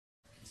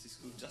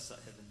That's that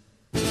heaven.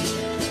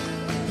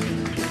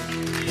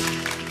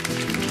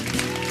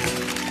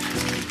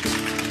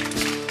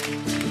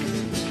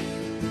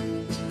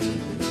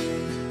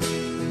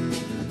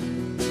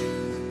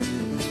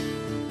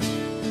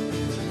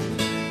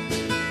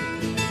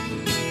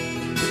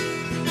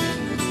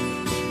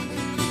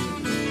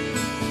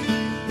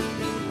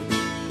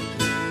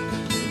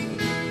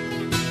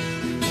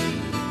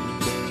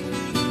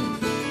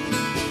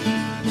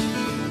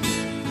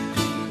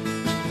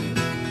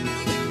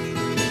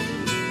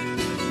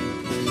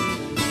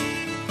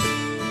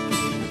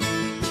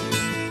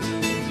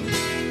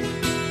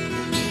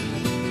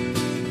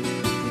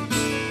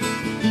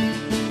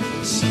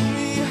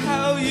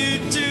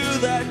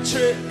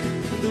 Trick,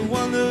 the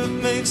one that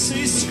makes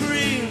me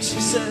scream,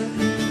 she said,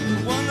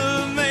 the one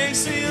that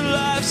makes me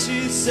laugh,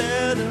 she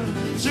said, and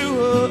threw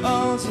her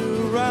arms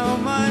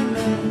around my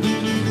neck.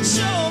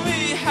 Show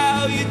me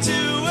how you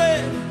do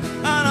it,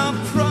 and I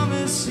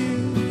promise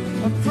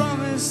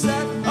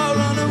that I'll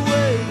run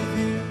away with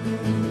you.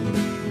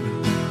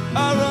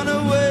 I'll run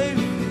away with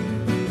you.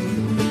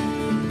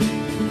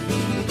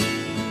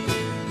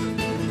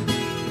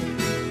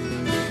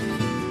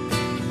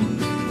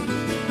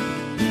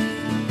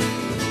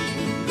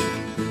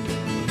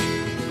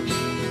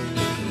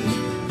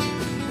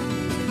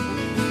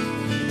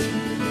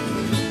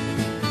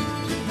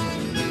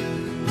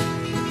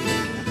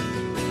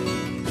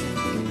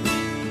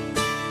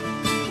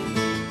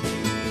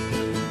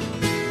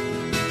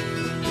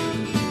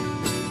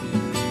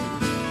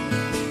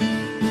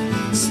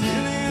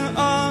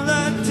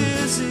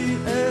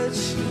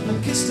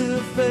 Kissed her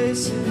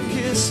face and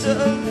kissed her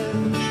head.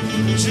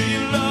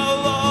 Dreamed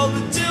of all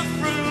the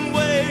different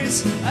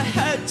ways I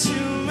had to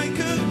make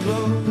her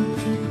glow.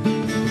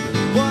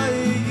 Why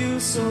are you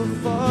so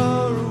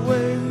far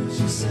away?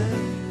 She said,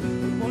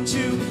 won't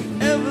you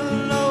ever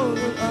know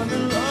that I'm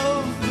in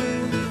love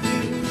with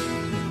you?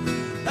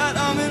 That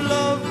I'm in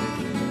love with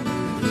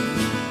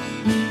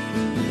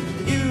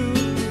you.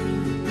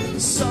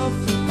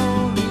 Soft and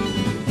only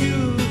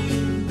you,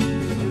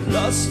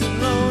 lost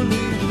and lonely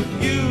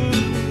you.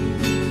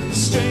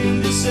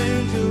 Strangest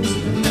angels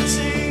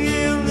dancing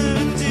in the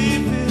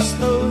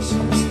deepest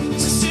oceans,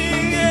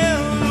 twisting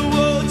in the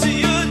water.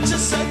 You're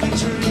just like a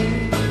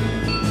dream,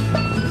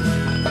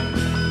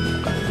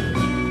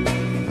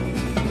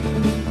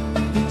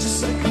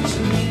 just like a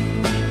dream.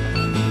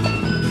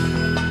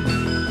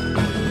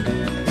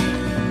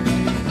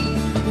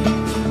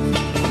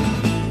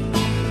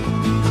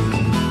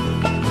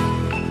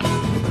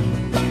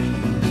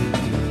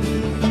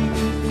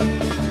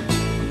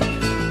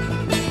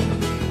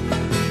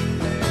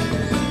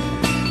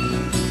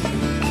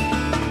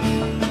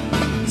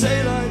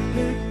 Daylight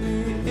picked me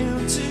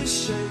into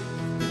shape.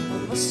 I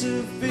must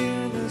have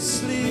been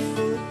asleep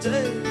for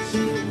days.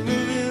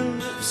 Moving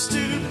lips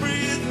to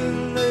breathe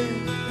and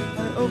late.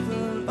 I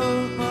opened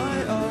up my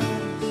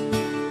eyes.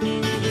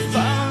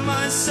 Found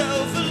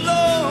myself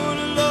alone,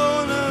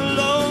 alone,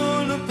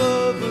 alone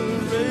above a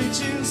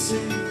raging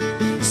sea.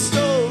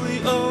 Stole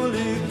the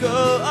only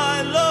girl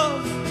I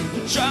love,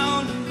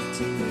 drowned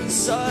deep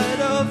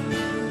inside of me.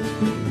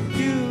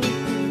 You,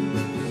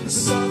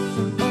 soft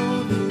and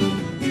only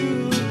you,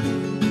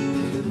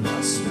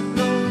 lost and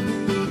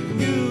lonely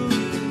you,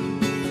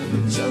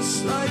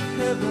 just like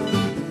heaven.